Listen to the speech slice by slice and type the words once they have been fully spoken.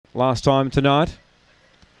last time tonight.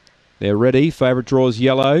 They're ready. Favourite draws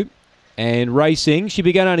yellow. And racing. She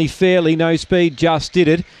began only fairly. No speed. Just did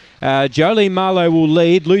it. Jolene Marlowe will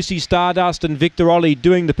lead. Lucy Stardust and Victor Ollie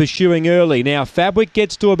doing the pursuing early. Now Fabric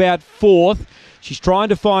gets to about fourth. She's trying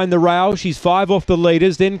to find the rail. She's 5 off the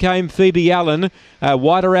leaders. Then came Phoebe Allen.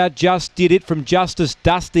 Wider out Just Did It from Justice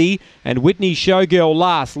Dusty. And Whitney Showgirl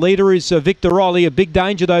last. Leader is Victor Ollie. A big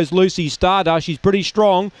danger, those Lucy Stardust. She's pretty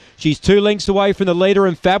strong. She's 2 lengths away from the leader.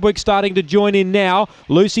 And Fabric starting to join in now.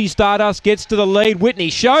 Lucy Stardust gets to the lead. Whitney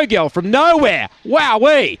Showgirl from nowhere.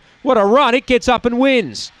 Wowee! What a run. It gets up and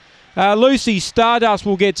wins. Lucy Stardust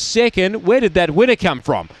will get second. Where did that winner come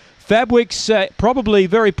from? Fabwick's probably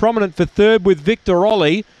very prominent for third with Victor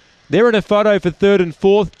Ollie. They're in a photo for third and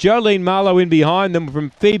fourth. Jolene Marlowe in behind them from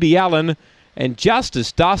Phoebe Allen. And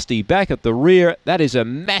Justice Dusty back at the rear. That is a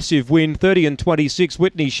massive win. 30 and 26,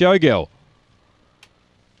 Whitney Showgirl.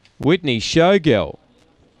 Whitney Showgirl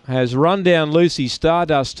has run down Lucy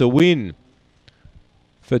Stardust to win.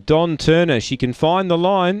 For Don Turner, she can find the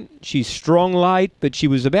line. She's strong late, but she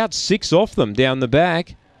was about 6 off them down the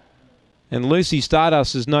back. And Lucy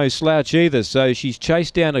Stardust is no slouch either, so she's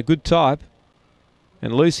chased down a good type.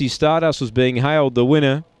 And Lucy Stardust was being hailed the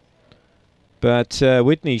winner. But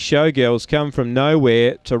Whitney Showgirl's come from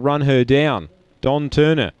nowhere to run her down. Don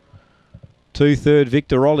Turner. 2/3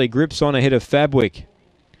 Victor Ollie grips on ahead of Fabwick.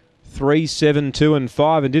 3, 7, 2 and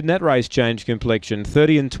 5. And didn't that race change complexion?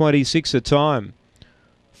 30 and 26 a time.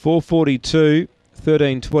 4:42,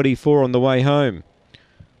 13:24 on the way home.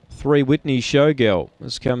 3 Whitney Showgirl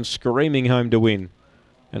has come screaming home to win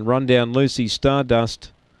and run down Lucy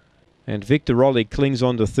Stardust. And Victor Ollie clings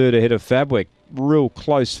on to third ahead of Fabwick. Real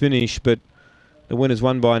close finish, but the winner's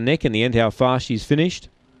won by a neck in the end. How fast she's finished.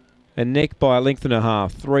 A neck by a length and a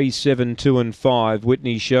half. 3, 7, 2 and 5.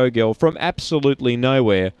 Whitney Showgirl from absolutely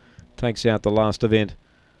nowhere takes out the last event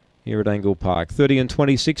here at Angle Park. 30 and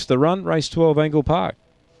 26 the run. Race 12 Angle Park.